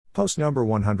Post number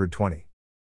 120.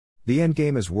 The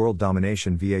endgame is world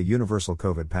domination via universal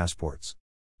COVID passports.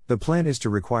 The plan is to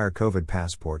require COVID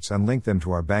passports and link them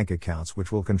to our bank accounts,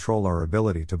 which will control our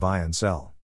ability to buy and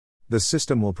sell. The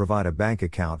system will provide a bank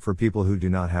account for people who do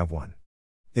not have one.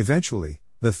 Eventually,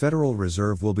 the Federal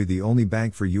Reserve will be the only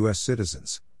bank for U.S.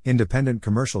 citizens. Independent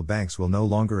commercial banks will no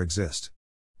longer exist.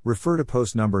 Refer to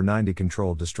post number 90.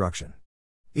 Controlled destruction.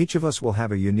 Each of us will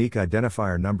have a unique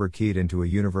identifier number keyed into a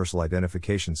universal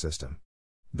identification system.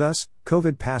 Thus,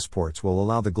 COVID passports will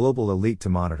allow the global elite to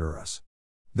monitor us.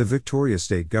 The Victoria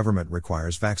state government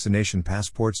requires vaccination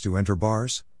passports to enter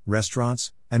bars,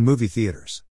 restaurants, and movie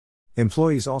theaters.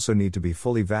 Employees also need to be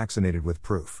fully vaccinated with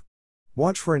proof.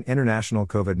 Watch for an international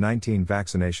COVID-19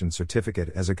 vaccination certificate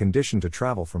as a condition to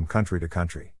travel from country to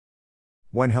country.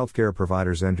 When healthcare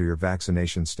providers enter your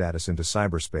vaccination status into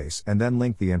cyberspace and then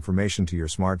link the information to your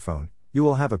smartphone, you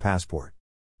will have a passport.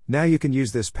 Now you can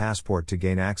use this passport to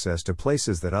gain access to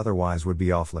places that otherwise would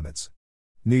be off limits.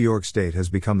 New York State has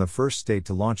become the first state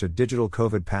to launch a digital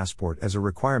COVID passport as a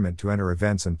requirement to enter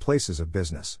events and places of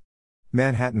business.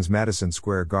 Manhattan's Madison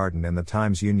Square Garden and the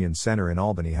Times Union Center in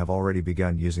Albany have already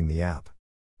begun using the app.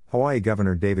 Hawaii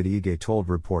Governor David Ige told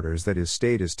reporters that his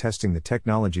state is testing the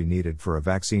technology needed for a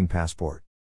vaccine passport.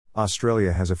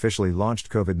 Australia has officially launched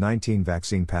COVID-19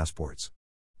 vaccine passports.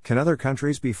 Can other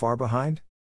countries be far behind?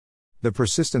 The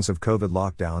persistence of COVID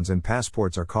lockdowns and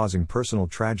passports are causing personal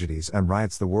tragedies and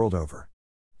riots the world over.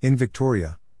 In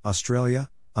Victoria, Australia,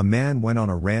 a man went on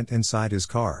a rant inside his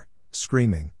car,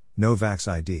 screaming, "No vax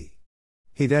ID."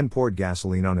 He then poured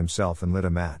gasoline on himself and lit a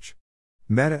match.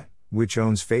 Meta, which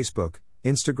owns Facebook,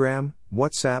 Instagram,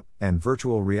 WhatsApp, and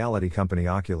virtual reality company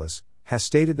Oculus, has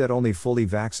stated that only fully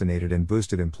vaccinated and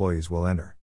boosted employees will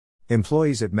enter.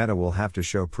 Employees at Meta will have to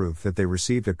show proof that they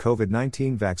received a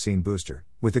COVID-19 vaccine booster,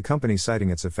 with the company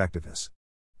citing its effectiveness.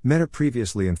 Meta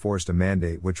previously enforced a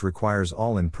mandate which requires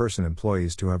all in-person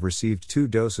employees to have received 2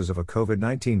 doses of a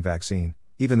COVID-19 vaccine,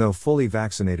 even though fully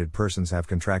vaccinated persons have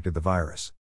contracted the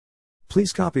virus.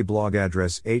 Please copy blog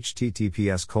address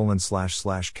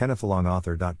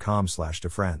https://kennethalongauthor.com/to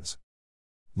friends.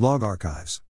 Blog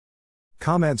archives.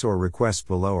 Comments or requests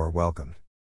below are welcomed.